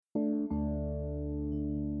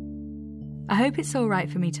I hope it's alright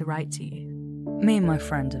for me to write to you. Me and my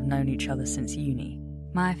friend have known each other since uni.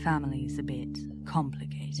 My family's a bit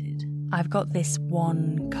complicated. I've got this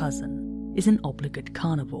one cousin, is an obligate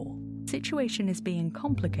carnivore. Situation is being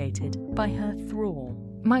complicated by her thrall.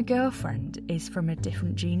 My girlfriend is from a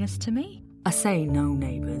different genus to me. I say no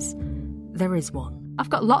neighbours. There is one. I've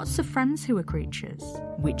got lots of friends who are creatures.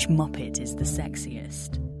 Which Muppet is the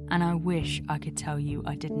sexiest? And I wish I could tell you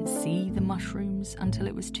I didn't see the mushrooms until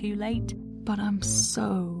it was too late. But I'm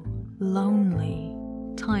so lonely.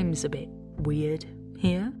 Time's a bit weird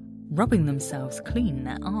here. Rubbing themselves clean,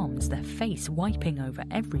 their arms, their face, wiping over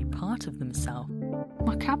every part of themselves.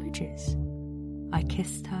 My cabbages. I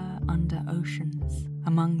kissed her under oceans,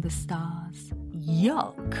 among the stars.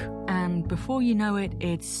 Yuck! And before you know it,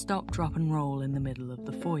 it's stop, drop and roll in the middle of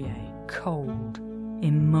the foyer. Cold,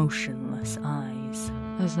 emotionless eyes.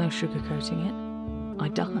 There's no sugarcoating it. I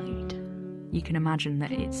died. You can imagine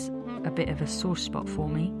that it's a bit of a sore spot for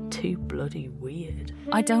me. Too bloody weird.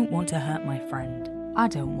 I don't want to hurt my friend. I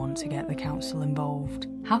don't want to get the council involved.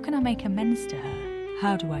 How can I make amends to her?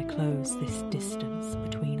 How do I close this distance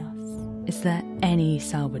between us? Is there any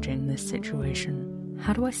salvaging this situation?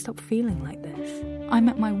 How do I stop feeling like this? I'm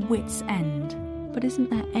at my wit's end. But isn't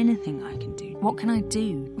there anything I can do? What can I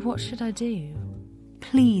do? What should I do?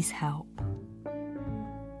 Please help.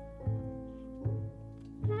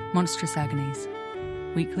 Monstrous Agonies.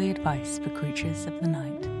 Weekly advice for creatures of the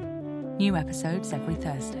night. New episodes every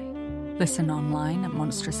Thursday. Listen online at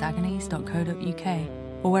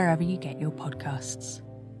monstrousagonies.co.uk or wherever you get your podcasts.